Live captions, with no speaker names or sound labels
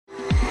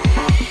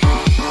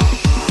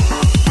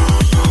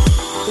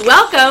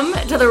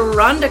Welcome to the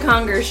Rhonda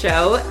Conger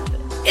Show.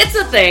 It's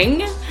a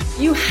thing.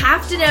 You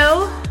have to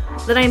know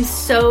that I'm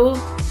so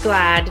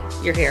glad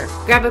you're here.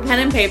 Grab a pen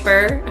and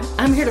paper.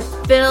 I'm here to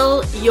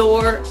fill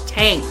your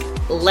tank.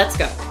 Let's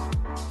go.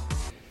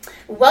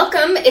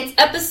 Welcome. It's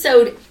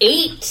episode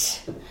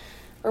 8.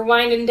 We're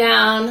winding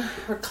down.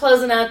 We're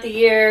closing out the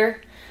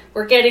year.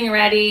 We're getting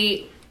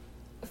ready.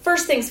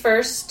 First things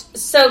first,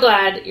 so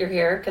glad you're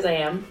here, because I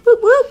am. Whoop,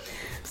 whoop.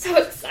 So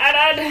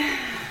excited.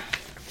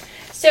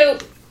 So,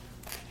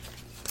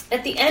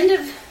 at the end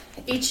of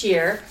each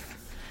year,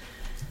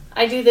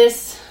 I do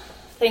this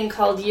thing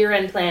called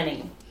year-end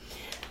planning.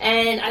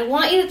 And I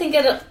want you to think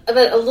of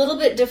it a little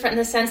bit different in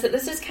the sense that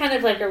this is kind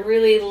of like a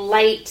really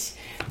light,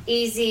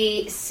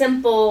 easy,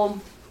 simple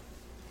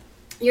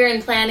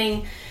year-end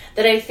planning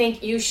that I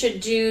think you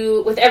should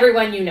do with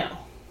everyone you know.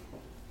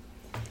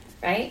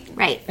 Right?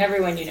 Right.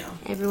 Everyone you know.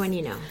 Everyone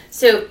you know.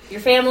 So,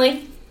 your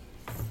family,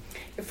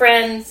 your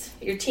friends,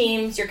 your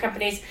teams, your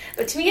companies.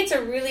 But to me, it's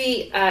a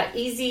really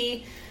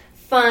easy,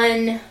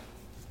 fun,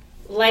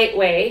 light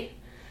way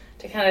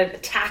to kind of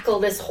tackle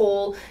this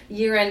whole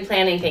year-end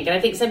planning thing. And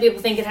I think some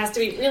people think it has to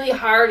be really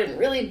hard and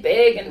really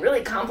big and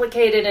really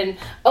complicated. And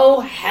oh,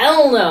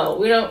 hell no.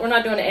 We're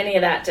not doing any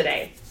of that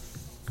today.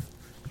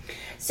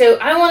 So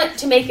I want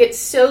to make it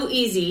so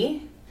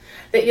easy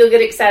that you'll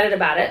get excited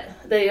about it,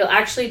 that you'll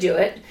actually do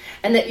it,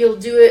 and that you'll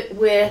do it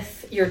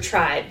with your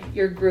tribe,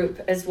 your group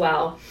as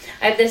well.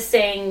 I have this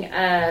saying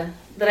that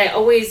I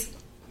always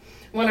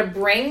want to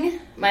bring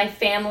my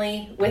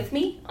family with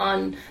me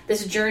on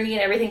this journey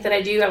and everything that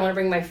I do. I want to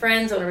bring my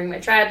friends, I want to bring my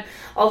tribe,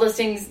 all those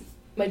things,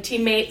 my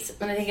teammates,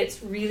 and I think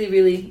it's really,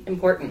 really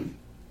important.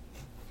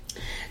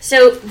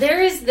 So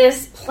there is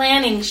this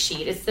planning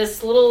sheet. It's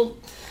this little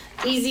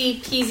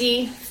easy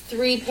peasy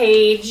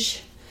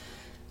 3-page.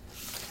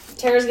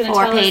 Tara's going to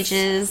tell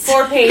us.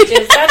 4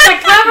 pages. That's a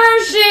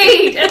cover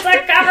sheet. It's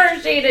a cover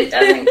sheet. It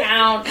doesn't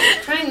count.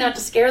 I'm trying not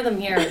to scare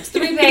them here. It's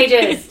 3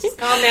 pages. Just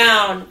calm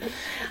down.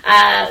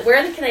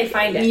 Where can they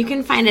find it? You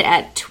can find it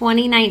at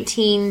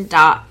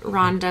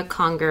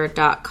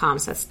 2019.rhondaconger.com.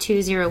 So that's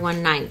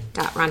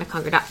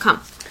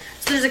 2019.rhondaconger.com.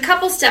 So there's a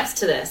couple steps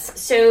to this.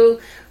 So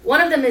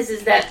one of them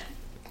is that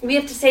we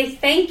have to say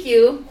thank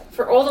you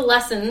for all the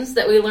lessons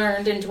that we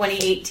learned in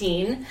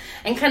 2018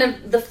 and kind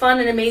of the fun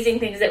and amazing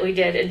things that we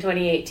did in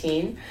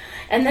 2018.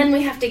 And then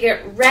we have to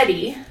get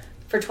ready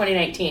for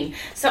 2019.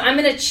 So I'm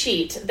going to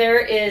cheat. There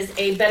is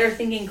a Better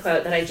Thinking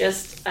quote that I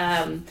just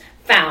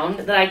found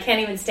that I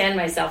can't even stand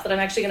myself, that I'm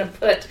actually going to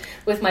put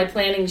with my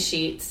planning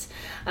sheets.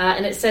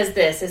 And it says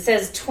this. It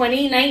says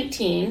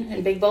 2019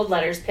 in big bold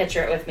letters,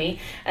 picture it with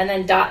me, and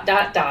then ...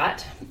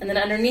 And then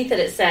underneath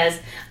it says,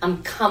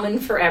 I'm coming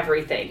for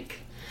everything.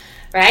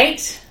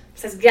 Right?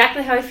 That's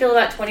exactly how I feel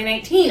about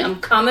 2019. I'm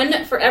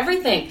coming for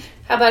everything.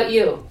 How about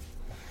you?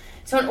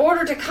 So in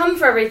order to come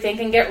for everything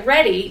and get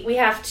ready, we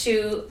have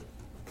to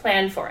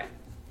plan for it.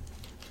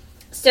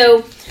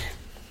 So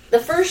the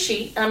first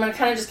sheet, and I'm going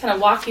to kind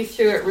of walk you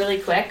through it really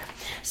quick.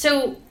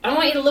 So I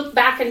want you to look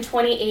back in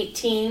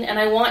 2018, and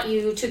I want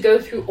you to go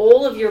through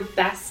all of your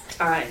best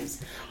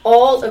times,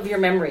 all of your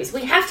memories.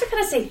 We have to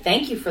kind of say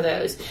thank you for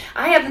those.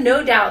 I have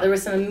no doubt there were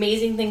some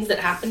amazing things that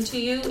happened to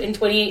you in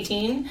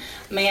 2018.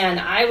 Man,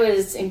 I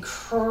was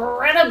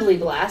incredibly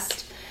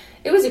blessed.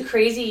 It was a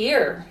crazy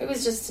year. It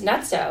was just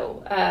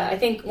nutso. I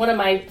think one of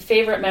my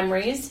favorite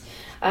memories,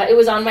 it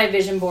was on my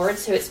vision board,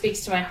 so it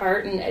speaks to my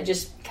heart, and it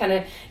just kind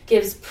of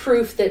gives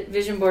proof that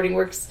vision boarding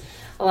works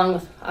along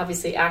with,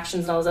 obviously,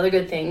 actions and all those other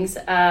good things,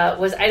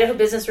 was Idaho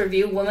Business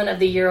Review Woman of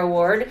the Year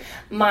Award.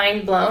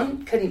 Mind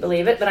blown. Couldn't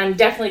believe it, but I'm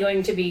definitely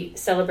going to be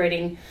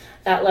celebrating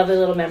that lovely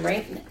little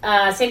memory.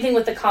 Same thing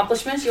with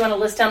accomplishments. You want to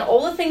list down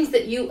all the things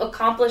that you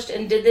accomplished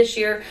and did this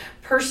year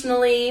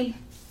personally,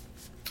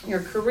 your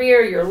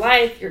career, your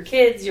life, your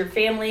kids, your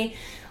family,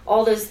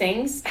 all those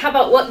things. How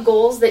about what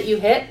goals that you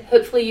hit?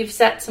 Hopefully you've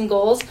set some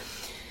goals.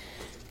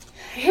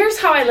 Here's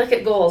how I look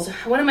at goals.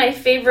 One of my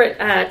favorite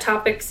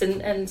topics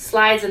and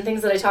slides and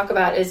things that I talk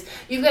about is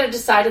you've got to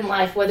decide in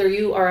life whether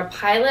you are a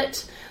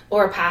pilot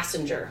or a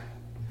passenger.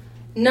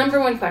 Number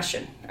one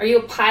question, are you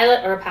a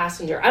pilot or a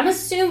passenger? I'm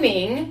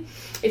assuming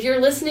if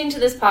you're listening to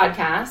this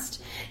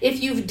podcast,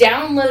 if you've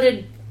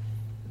downloaded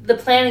the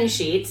planning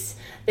sheets,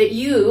 that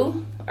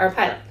you are a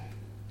pilot.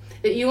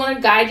 That you want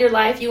to guide your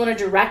life, you want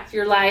to direct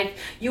your life,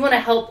 you want to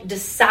help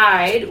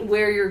decide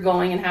where you're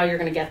going and how you're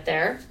going to get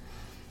there.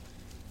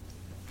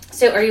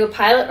 So are you a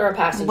pilot or a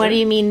passenger? What do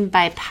you mean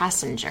by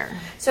passenger?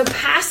 So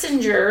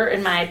passenger,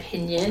 in my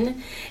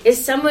opinion,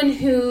 is someone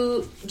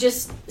who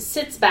just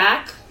sits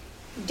back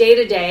day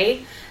to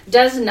day,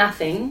 does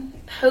nothing,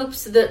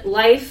 hopes that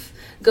life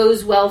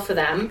goes well for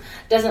them,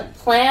 doesn't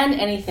plan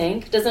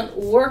anything, doesn't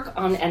work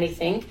on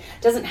anything,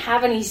 doesn't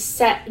have any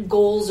set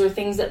goals or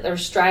things that they're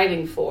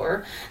striving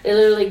for. They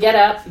literally get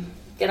up,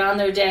 get on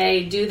their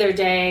day, do their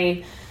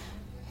day,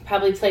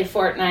 probably play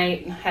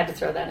Fortnite. Had to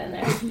throw that in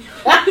there.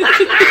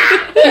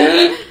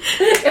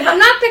 If I'm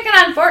not picking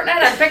on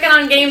Fortnite, I'm picking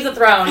on Games of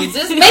Thrones.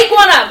 Just make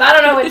one up. I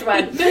don't know which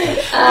one.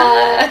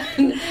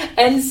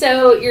 And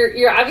so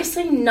you're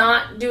obviously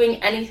not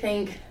doing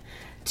anything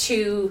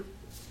to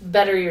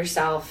better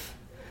yourself,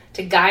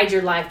 to guide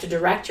your life, to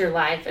direct your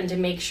life, and to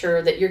make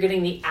sure that you're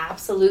getting the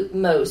absolute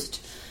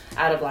most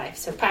out of life.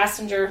 So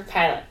passenger,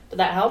 pilot. Did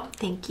that help?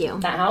 Thank you.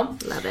 Did that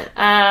help? Love it.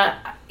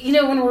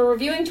 When we're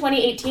reviewing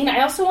 2018,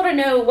 I also want to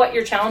know what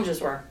your challenges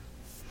were.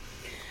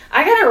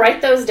 I got to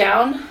write those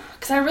down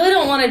because I really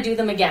don't want to do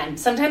them again.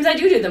 Sometimes I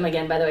do them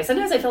again, by the way.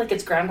 Sometimes I feel like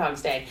it's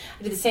Groundhog's Day.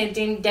 I do the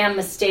same damn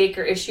mistake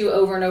or issue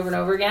over and over and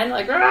over again.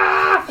 Like,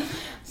 rah!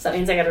 So that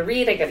means I got to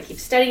read, I got to keep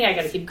studying, I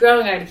got to keep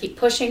growing, I got to keep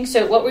pushing.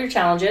 So what were your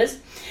challenges?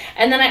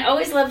 And then I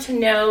always love to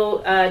know,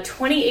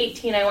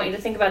 2018, I want you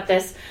to think about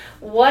this.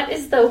 What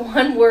is the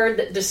one word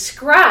that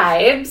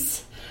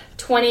describes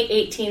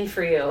 2018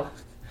 for you?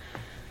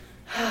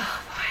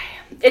 Oh,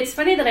 boy. It's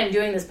funny that I'm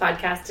doing this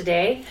podcast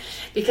today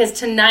because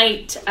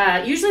tonight,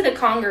 usually the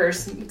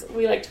Congers,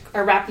 we like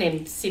our rap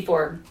name,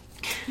 C4.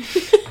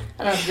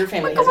 I don't know if your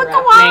family has a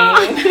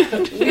rap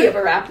name. We have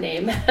a rap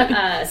name,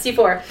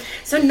 C4.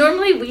 So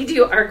normally we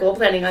do our goal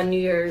planning on New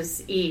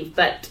Year's Eve,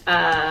 but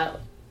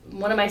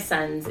one of my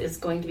sons is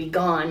going to be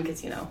gone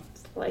because,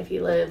 it's the life he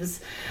lives.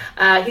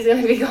 He's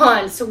going to be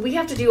gone. So we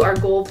have to do our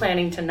goal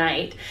planning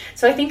tonight.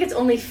 So I think it's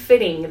only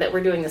fitting that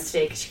we're doing this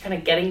today because you're kind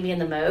of getting me in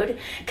the mode.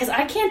 Because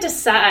I can't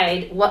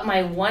decide what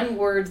my one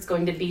word is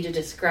going to be to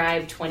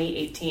describe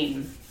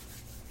 2018.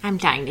 I'm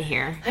dying to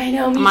hear. I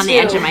know, me I'm on too. the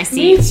edge of my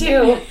seat. Me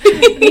too.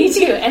 Me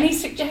too. Any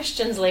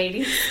suggestions,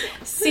 ladies?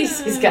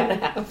 Cece's got to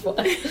have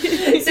one.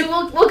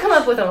 So we'll come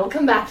up with one. We'll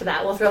come back to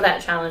that. We'll throw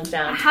that challenge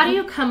down. How do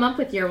you come up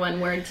with your one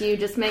word? Do you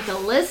just make a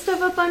list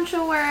of a bunch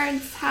of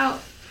words? How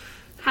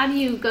do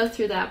you go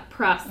through that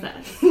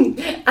process?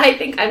 I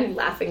think I'm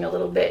laughing a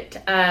little bit.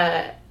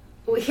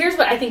 Here's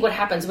what I think what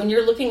happens when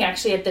you're looking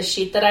actually at the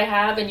sheet that I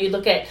have and you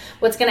look at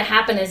what's going to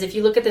happen is if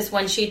you look at this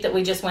one sheet that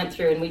we just went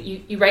through and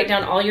you write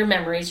down all your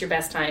memories, your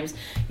best times,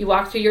 you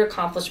walk through your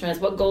accomplishments,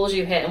 what goals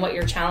you hit and what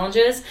your challenge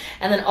is,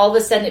 and then all of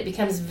a sudden it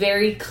becomes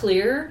very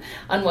clear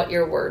on what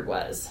your word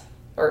was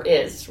or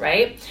is,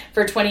 right,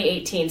 for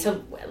 2018.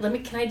 So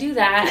can I do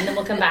that and then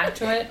we'll come back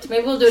to it?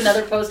 Maybe we'll do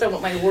another post on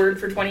what my word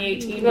for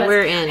 2018 was.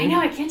 We're in. I know,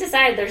 I can't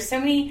decide. There's so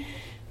many,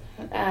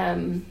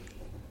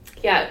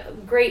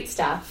 great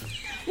stuff.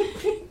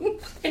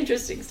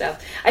 Interesting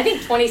stuff. I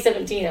think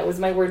 2017, that was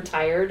my word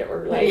tired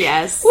or like,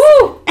 yes.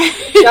 Woo!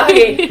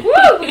 Doggy.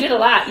 Woo! We did a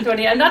lot in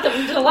not that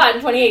we did a lot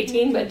in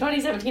 2018, but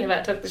 2017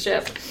 about took the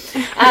ship.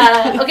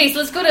 Okay,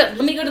 so let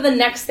me go to the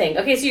next thing.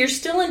 Okay, so you're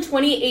still in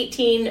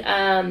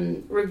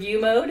 2018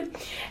 review mode.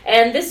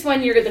 And this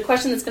one, the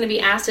question that's going to be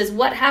asked is,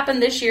 what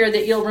happened this year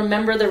that you'll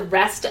remember the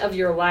rest of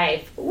your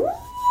life?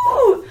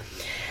 Woo!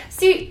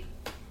 See,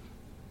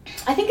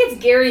 I think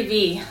it's Gary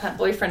V, that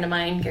boyfriend of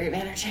mine, Gary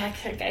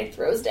Vaynerchuk. That guy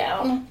throws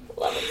down.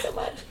 Love him so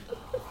much.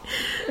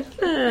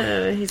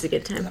 He's a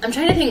good time. I'm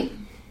trying to think.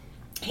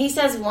 He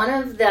says one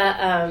of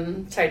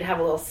the, sorry to have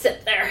a little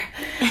sip there.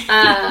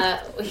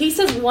 He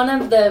says one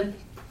of the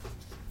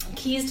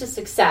keys to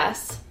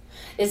success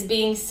is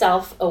being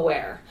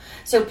self-aware.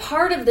 So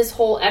part of this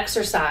whole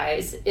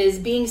exercise is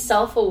being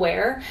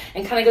self-aware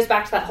and kind of goes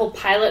back to that whole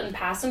pilot and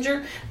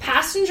passenger.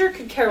 Passenger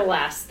could care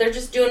less. They're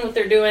just doing what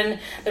they're doing.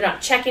 They're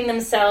not checking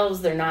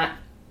themselves. They're not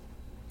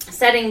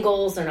setting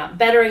goals. They're not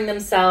bettering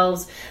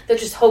themselves. They're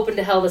just hoping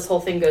to hell this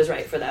whole thing goes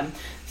right for them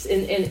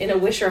in a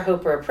wish or a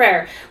hope or a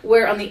prayer.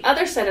 Where on the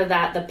other side of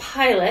that, the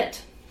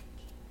pilot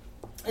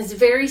is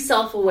very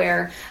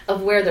self-aware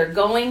of where they're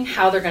going,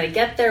 how they're going to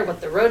get there,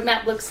 what the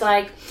roadmap looks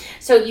like.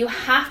 So you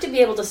have to be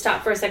able to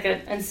stop for a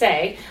second and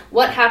say,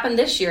 what happened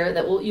this year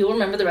that you'll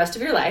remember the rest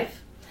of your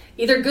life,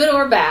 either good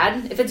or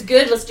bad. If it's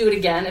good, let's do it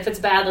again. If it's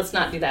bad, let's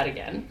not do that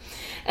again.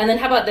 And then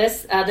how about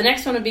this? The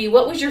next one would be,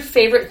 what was your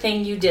favorite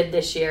thing you did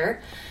this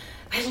year?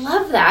 I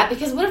love that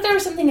because what if there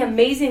was something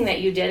amazing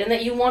that you did and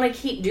that you want to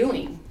keep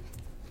doing?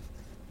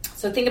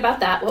 So think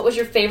about that. What was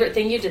your favorite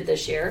thing you did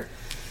this year?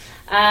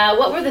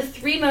 What were the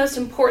 3 most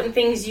important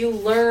things you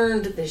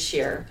learned this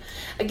year?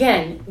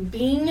 Again,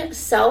 being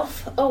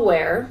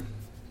self-aware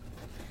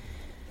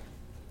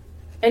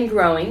and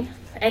growing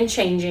and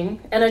changing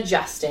and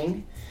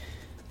adjusting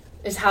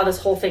is how this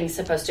whole thing's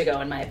supposed to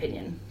go, in my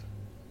opinion.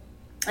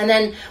 And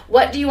then,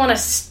 what do you want to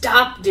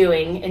stop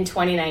doing in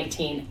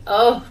 2019?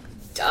 Oh,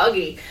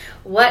 doggy.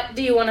 What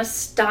do you want to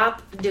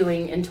stop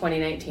doing in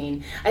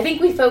 2019? I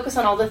think we focus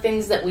on all the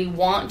things that we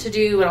want to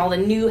do and all the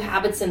new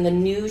habits and the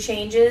new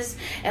changes.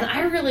 And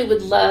I really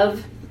would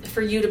love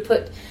for you to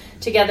put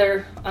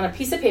together on a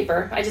piece of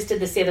paper. I just did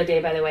this the other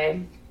day, by the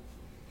way.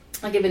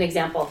 I'll give an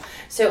example.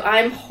 So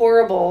I'm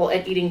horrible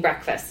at eating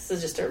breakfast. This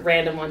is just a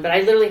random one, but I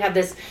literally have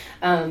this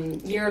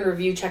year in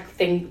review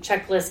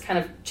checklist, kind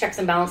of checks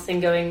and balance thing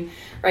going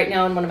right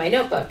now in one of my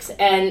notebooks.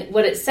 And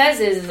what it says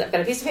is I've got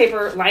a piece of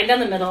paper lined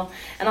down the middle,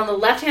 and on the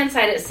left-hand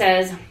side it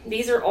says,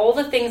 these are all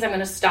the things I'm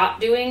going to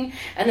stop doing,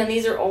 and then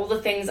these are all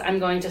the things I'm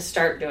going to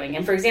start doing.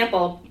 And for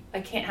example, I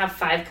can't have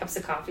 5 cups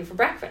of coffee for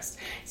breakfast.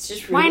 It's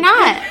just really... Why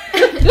not?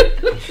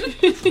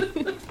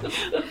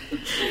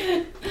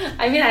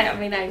 I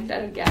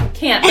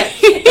can't,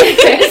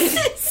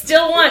 but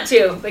still want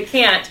to, but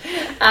can't.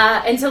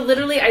 And so I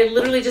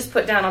literally just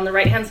put down on the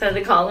right-hand side of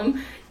the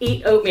column,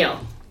 eat oatmeal.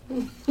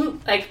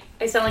 Like,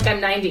 I sound like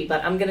I'm 90,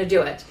 but I'm going to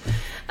do it.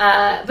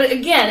 But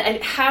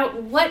again,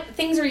 what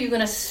things are you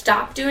going to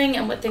stop doing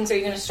and what things are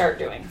you going to start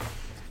doing?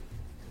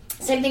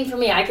 Same thing for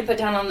me. I could put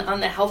down on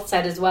the health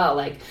side as well,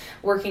 like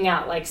working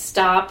out, like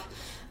stop,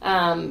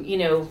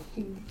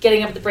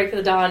 getting up at the break of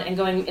the dawn and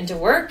going into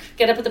work,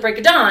 get up at the break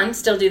of dawn,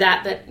 still do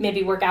that, but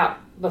maybe work out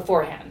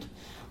beforehand.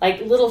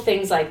 Like little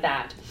things like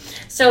that.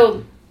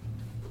 So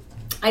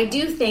I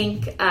do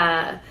think,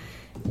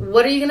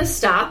 what are you going to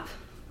stop?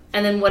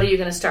 And then what are you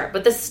going to start?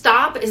 But the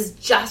stop is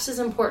just as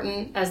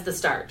important as the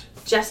start.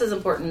 Just as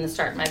important in the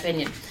start, in my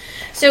opinion.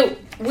 So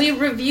we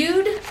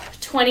reviewed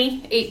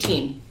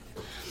 2018.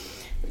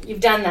 You've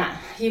done that.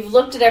 You've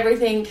looked at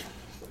everything.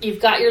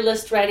 You've got your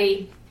list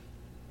ready.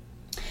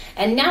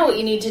 And now what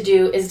you need to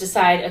do is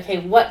decide, okay,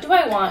 what do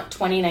I want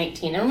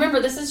 2019? And remember,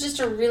 this is just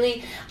a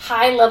really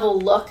high-level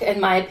look, in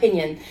my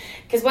opinion.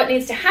 Because what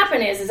needs to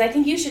happen is I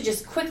think you should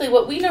just quickly,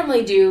 what we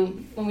normally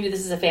do when we do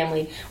this as a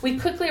family, we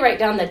quickly write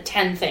down the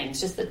 10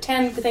 things, just the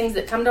 10 things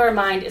that come to our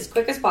mind as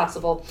quick as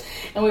possible.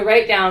 And we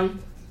write down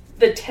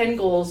the 10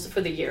 goals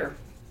for the year.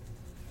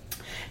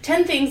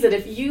 10 things that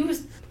if you,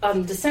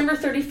 December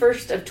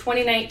 31st of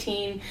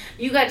 2019,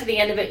 you got to the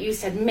end of it, you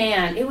said,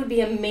 man, it would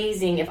be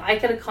amazing if I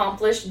could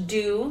accomplish,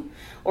 do,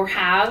 or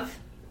have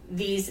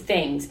these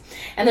things.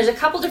 And there's a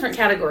couple different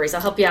categories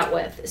I'll help you out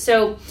with.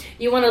 So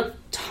you want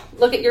to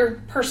look at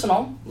your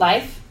personal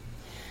life,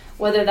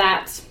 whether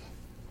that's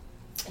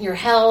your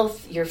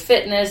health, your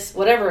fitness,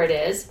 whatever it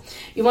is.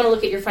 You want to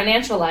look at your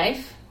financial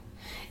life.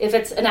 If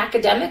it's an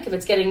academic, if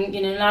it's getting,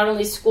 not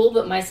only school,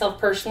 but myself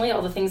personally,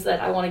 all the things that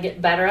I want to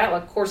get better at,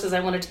 what courses I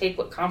want to take,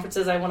 what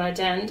conferences I want to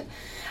attend,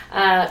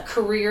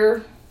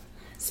 career,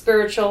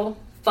 spiritual,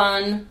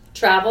 fun,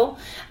 travel.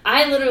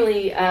 I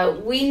literally,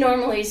 we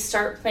normally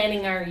start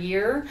planning our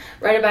year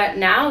right about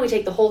now. We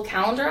take the whole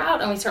calendar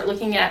out and we start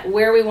looking at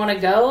where we want to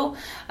go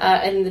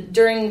and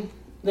during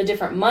the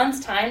different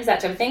months, times, that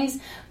type of things.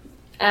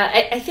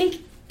 I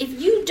think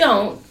if you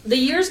don't, the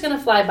year's going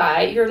to fly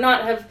by. You're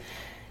not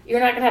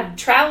going to have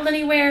traveled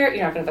anywhere.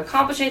 You're not going to have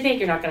accomplished anything.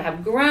 You're not going to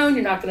have grown.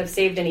 You're not going to have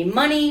saved any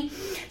money.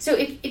 So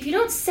if you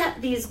don't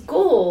set these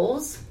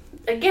goals,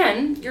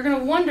 again, you're going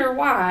to wonder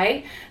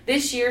why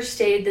this year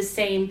stayed the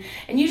same.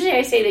 And usually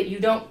I say that you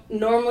don't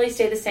normally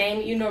stay the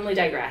same. You normally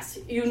digress.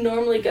 You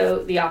normally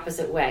go the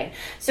opposite way.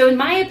 So in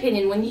my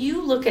opinion, when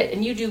you look at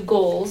and you do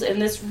goals in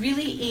this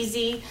really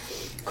easy,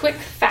 quick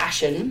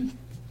fashion,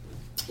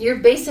 you're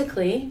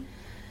basically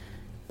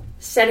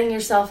setting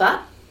yourself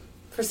up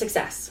for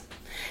success.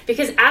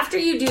 Because after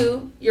you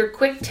do your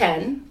quick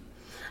 10,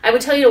 I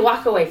would tell you to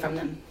walk away from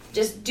them.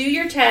 Just do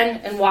your 10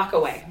 and walk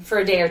away for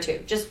a day or two.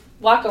 Just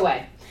walk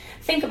away.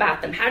 Think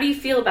about them. How do you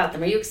feel about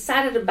them? Are you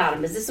excited about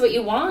them? Is this what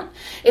you want?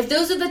 If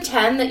those are the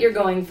 10 that you're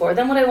going for,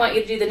 then what I want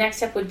you to do, the next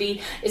step would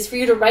be, is for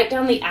you to write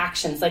down the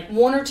actions, like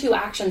 1 or 2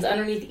 actions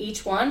underneath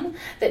each one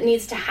that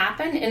needs to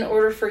happen in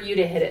order for you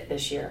to hit it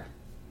this year.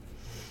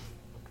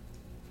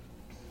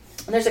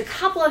 And there's a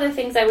couple other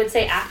things I would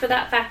say after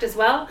that fact as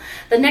well.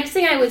 The next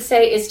thing I would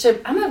say is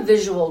I'm a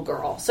visual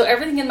girl. So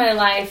everything in my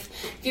life,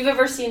 if you've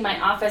ever seen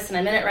my office, and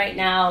I'm in it right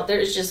now,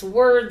 there's just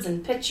words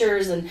and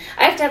pictures, and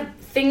I have to have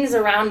things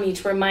around me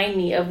to remind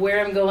me of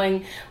where I'm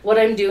going, what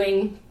I'm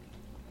doing,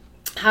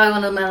 how I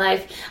want to live my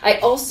life. I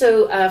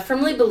also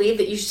firmly believe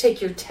that you should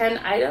take your 10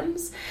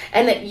 items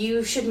and that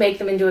you should make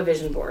them into a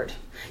vision board.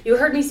 You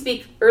heard me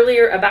speak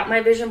earlier about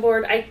my vision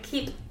board. I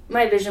keep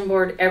my vision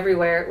board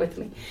everywhere with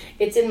me.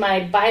 It's in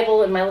my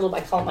Bible,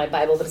 I call it my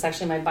Bible, but it's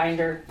actually my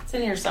binder. It's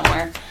in here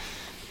somewhere.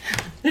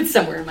 It's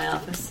somewhere in my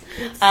office.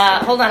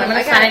 Hold on, I'm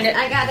going to find it.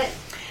 I got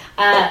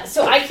it.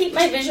 So I keep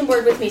my vision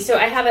board with me. So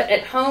I have it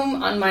at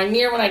home on my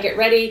mirror when I get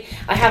ready.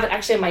 I have it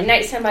actually on my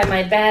nightstand by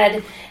my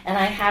bed, and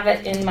I have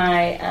it in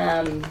my,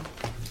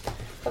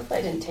 hopefully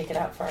I didn't take it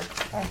out for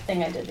our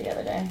thing I did the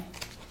other day.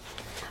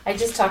 I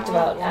just talked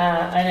about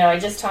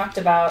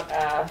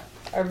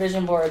our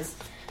vision boards.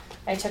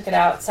 I took it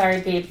out. Sorry,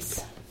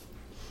 peeps.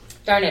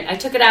 Darn it. I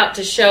took it out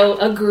to show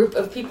a group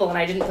of people, and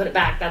I didn't put it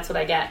back. That's what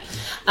I get.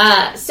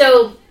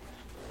 So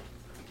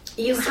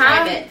you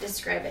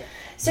Describe it.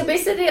 So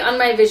basically on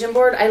my vision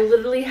board, I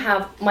literally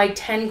have my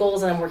 10 goals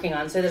that I'm working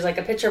on. So there's like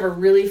a picture of a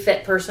really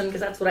fit person because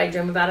that's what I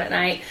dream about at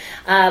night.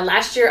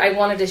 Last year I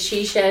wanted a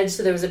she shed.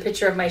 So there was a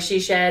picture of my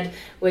she shed,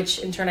 which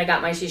in turn I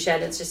got my she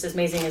shed. It's just as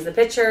amazing as the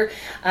picture.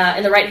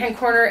 In the right-hand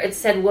corner, it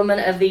said Woman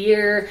of the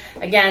Year.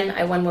 Again,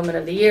 I won Woman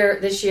of the Year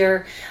this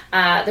year.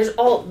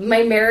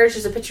 My marriage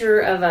is a picture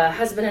of a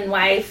husband and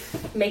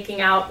wife making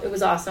out. It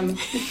was awesome.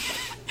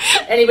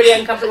 Anybody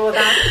uncomfortable with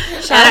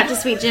that? Shout out to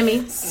Sweet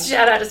Jimmy.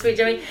 Shout out to Sweet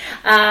Jimmy.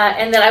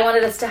 And then I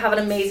wanted us to have an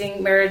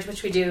amazing marriage,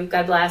 which we do.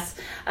 God bless.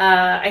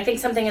 I think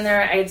something in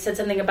there, I had said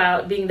something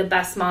about being the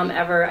best mom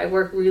ever. I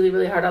work really,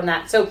 really hard on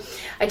that. So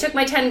I took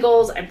my 10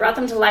 goals. I brought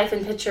them to life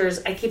in pictures.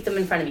 I keep them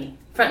in front of me,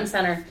 front and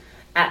center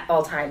at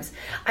all times.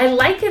 I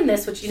liken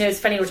this, which, is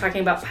funny. We're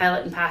talking about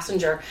pilot and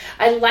passenger.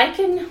 I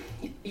liken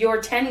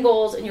your 10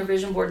 goals and your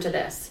vision board to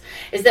this,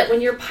 is that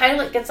when your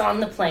pilot gets on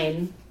the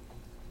plane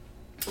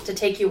to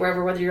take you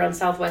wherever, whether you're on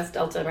Southwest,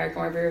 Delta,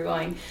 American, wherever you're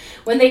going,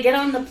 when they get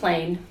on the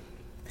plane,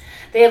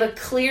 They have a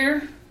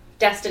clear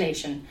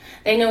destination.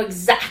 They know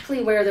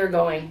exactly where they're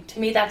going. To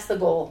me, that's the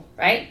goal,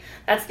 right?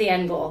 That's the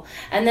end goal.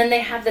 And then they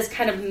have this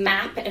kind of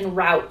map and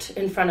route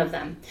in front of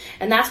them.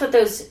 And that's what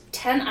those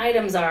 10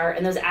 items are,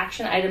 and those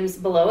action items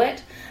below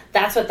it.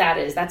 That's what that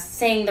is. That's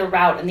saying the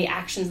route and the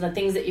actions and the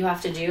things that you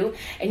have to do,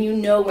 and you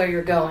know where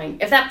you're going.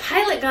 If that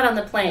pilot got on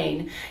the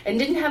plane and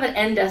didn't have an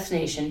end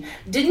destination,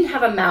 didn't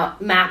have a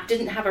map,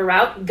 didn't have a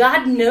route,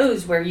 God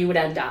knows where you would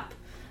end up.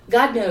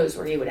 God knows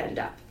where you would end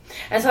up.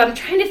 And so I'm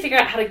trying to figure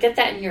out how to get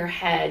that in your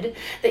head,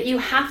 that you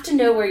have to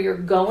know where you're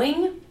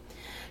going.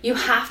 You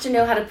have to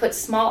know how to put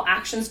small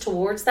actions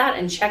towards that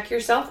and check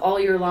yourself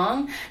all year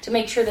long to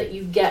make sure that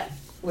you get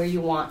where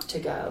you want to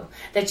go,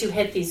 that you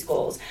hit these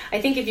goals.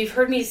 I think if you've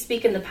heard me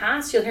speak in the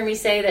past, you'll hear me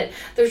say that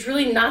there's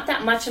really not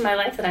that much in my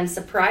life that I'm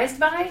surprised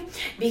by,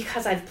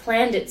 because I've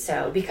planned it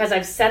so, because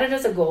I've set it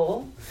as a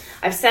goal.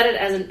 I've set it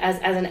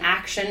as an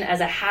action, as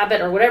a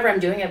habit, or whatever I'm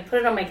doing. I've put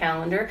it on my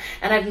calendar,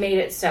 and I've made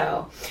it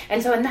so.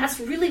 And that's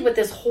really what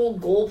this whole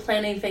goal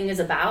planning thing is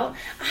about.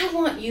 I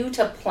want you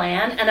to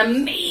plan an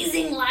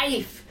amazing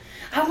life.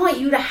 I want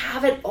you to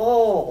have it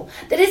all.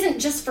 That isn't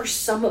just for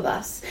some of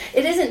us.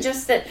 It isn't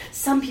just that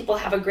some people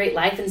have a great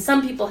life and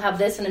some people have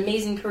this, an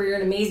amazing career,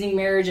 an amazing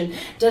marriage, and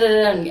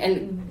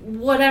and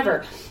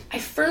whatever. I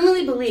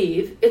firmly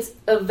believe it's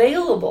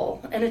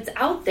available and it's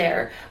out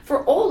there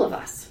for all of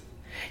us.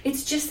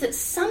 It's just that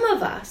some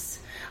of us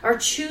are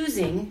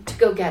choosing to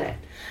go get it.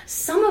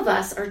 Some of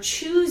us are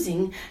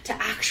choosing to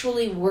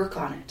actually work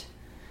on it.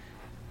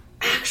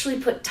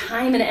 Actually put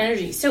time and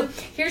energy. So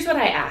here's what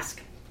I ask.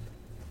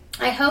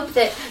 I hope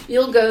that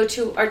you'll go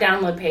to our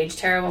download page.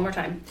 Tara, one more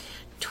time.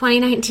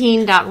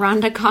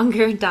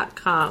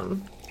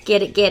 2019.rondaconger.com.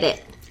 Get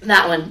it.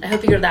 That one. I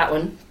hope you go to that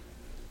one.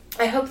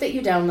 I hope that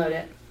you download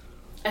it.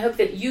 I hope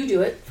that you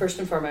do it first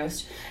and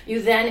foremost.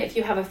 You then, if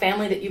you have a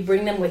family, that you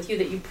bring them with you,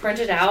 that you print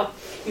it out,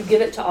 you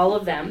give it to all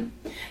of them.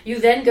 You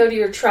then go to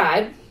your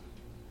tribe,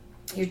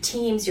 your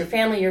teams, your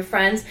family, your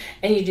friends,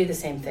 and you do the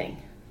same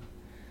thing.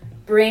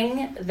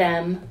 Bring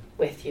them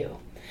with you.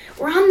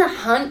 We're on the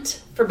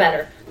hunt for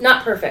better.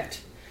 Not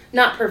perfect.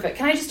 Not perfect.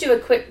 Can I just do a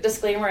quick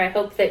disclaimer? I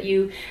hope that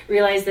you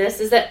realize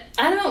this, is that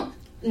I don't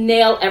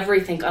nail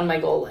everything on my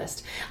goal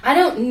list. I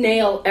don't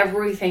nail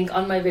everything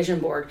on my vision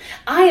board.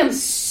 I am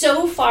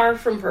so far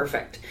from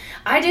perfect.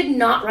 I did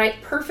not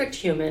write perfect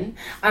human.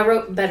 I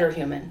wrote better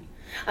human.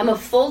 I'm a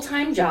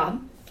full-time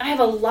job. I have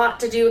a lot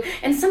to do,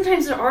 and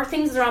sometimes there are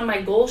things that are on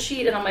my goal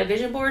sheet and on my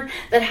vision board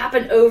that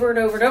happen over and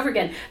over and over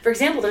again. For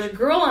example, there's a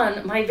girl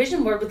on my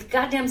vision board with a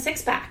goddamn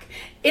six-pack.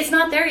 It's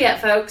not there yet,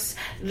 folks.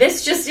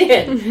 This just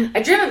in.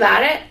 I dream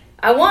about it.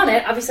 I want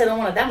it. Obviously, I don't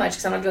want it that much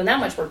because I'm not doing that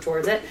much work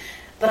towards it,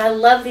 but I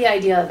love the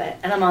idea of it,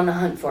 and I'm on the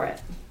hunt for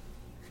it.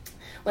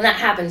 When that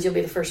happens, you'll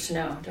be the first to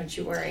know. Don't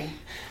you worry.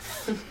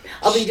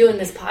 I'll be doing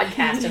this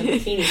podcast in a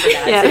bikini for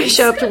that. Yeah,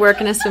 show up to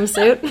work in a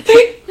swimsuit.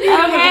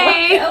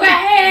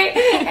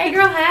 Hey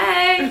girl,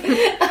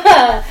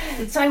 hey.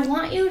 So I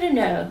want you to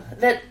know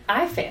that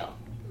I fail,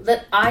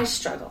 that I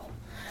struggle,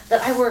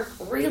 that I work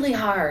really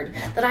hard,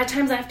 that at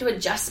times I have to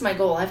adjust my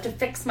goal, I have to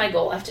fix my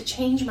goal, I have to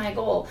change my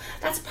goal.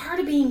 That's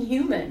part of being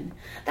human.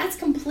 That's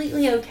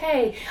completely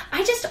okay.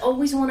 I just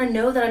always want to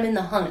know that I'm in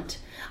the hunt.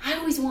 I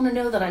always want to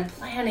know that I'm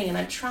planning and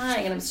I'm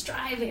trying and I'm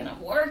striving and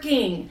I'm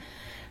working.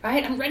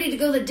 Right? I'm ready to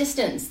go the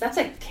distance. That's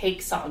a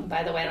Cake song,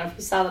 by the way. I don't know if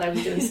you saw that I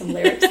was doing some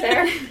lyrics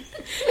there.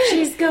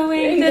 She's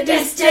going the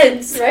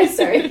distance. Right?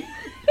 Sorry.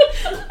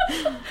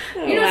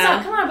 You know,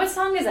 wow. Come on, what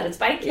song is that? It's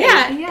by Cake.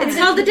 Yeah. It's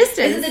called The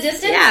Distance. Is it The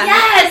Distance? Yeah.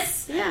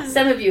 Yes! Yeah.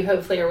 Some of you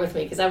hopefully are with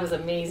me because that was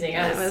amazing.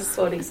 I was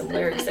quoting some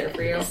lyrics there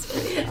for you.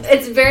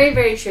 It's very,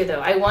 very true,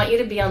 though. I want you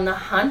to be on the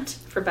hunt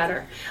for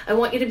better. I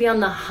want you to be on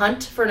the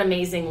hunt for an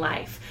amazing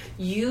life.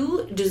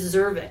 You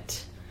deserve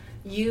it.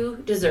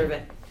 You deserve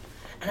it.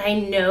 And I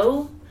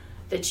know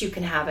that you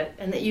can have it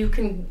and that you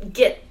can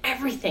get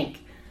everything.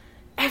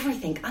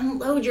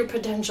 Unload your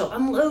potential.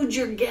 Unload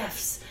your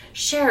gifts.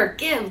 Share,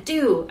 give,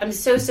 do. I'm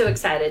so, so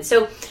excited.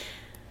 So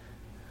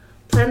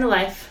plan the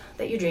life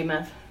that you dream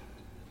of.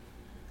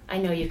 I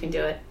know you can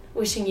do it.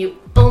 Wishing you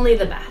only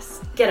the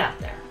best. Get out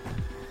there.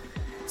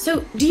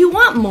 So do you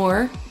want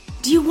more?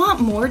 Do you want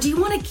more? Do you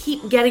want to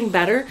keep getting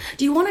better?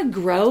 Do you want to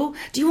grow?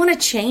 Do you want to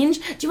change?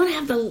 Do you want to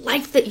have the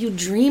life that you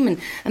dream and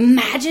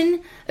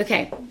imagine?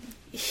 Okay,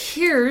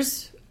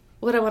 here's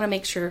what I want to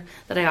make sure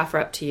that I offer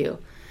up to you.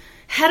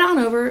 Head on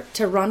over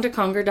to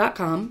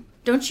rondaconger.com.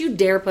 Don't you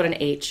dare put an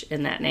H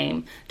in that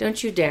name.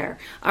 Don't you dare.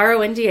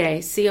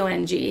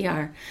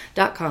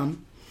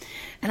 RONDACONGER.com.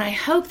 And I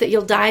hope that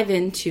you'll dive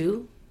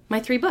into my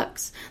 3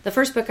 books. The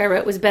first book I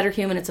wrote was Better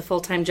Human. It's a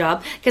full-time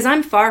job because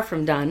I'm far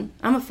from done.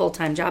 I'm a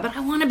full-time job and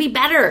I want to be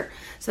better.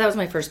 So that was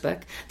my first book.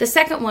 The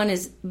second one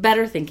is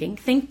Better Thinking.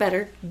 Think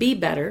better, be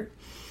better.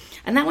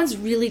 And that one's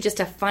really just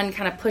a fun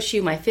kind of push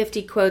you, my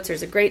 50 quotes.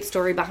 There's a great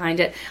story behind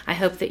it. I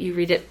hope that you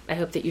read it. I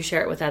hope that you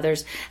share it with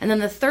others. And then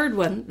the third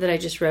one that I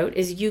just wrote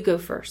is You Go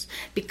First.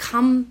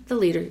 Become the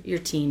leader your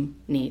team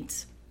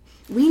needs.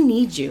 We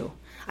need you.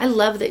 I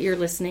love that you're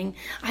listening.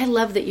 I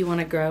love that you want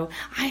to grow.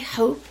 I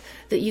hope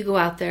that you go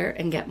out there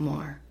and get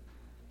more.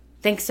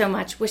 Thanks so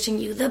much. Wishing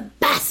you the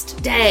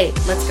best day.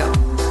 Let's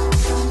go.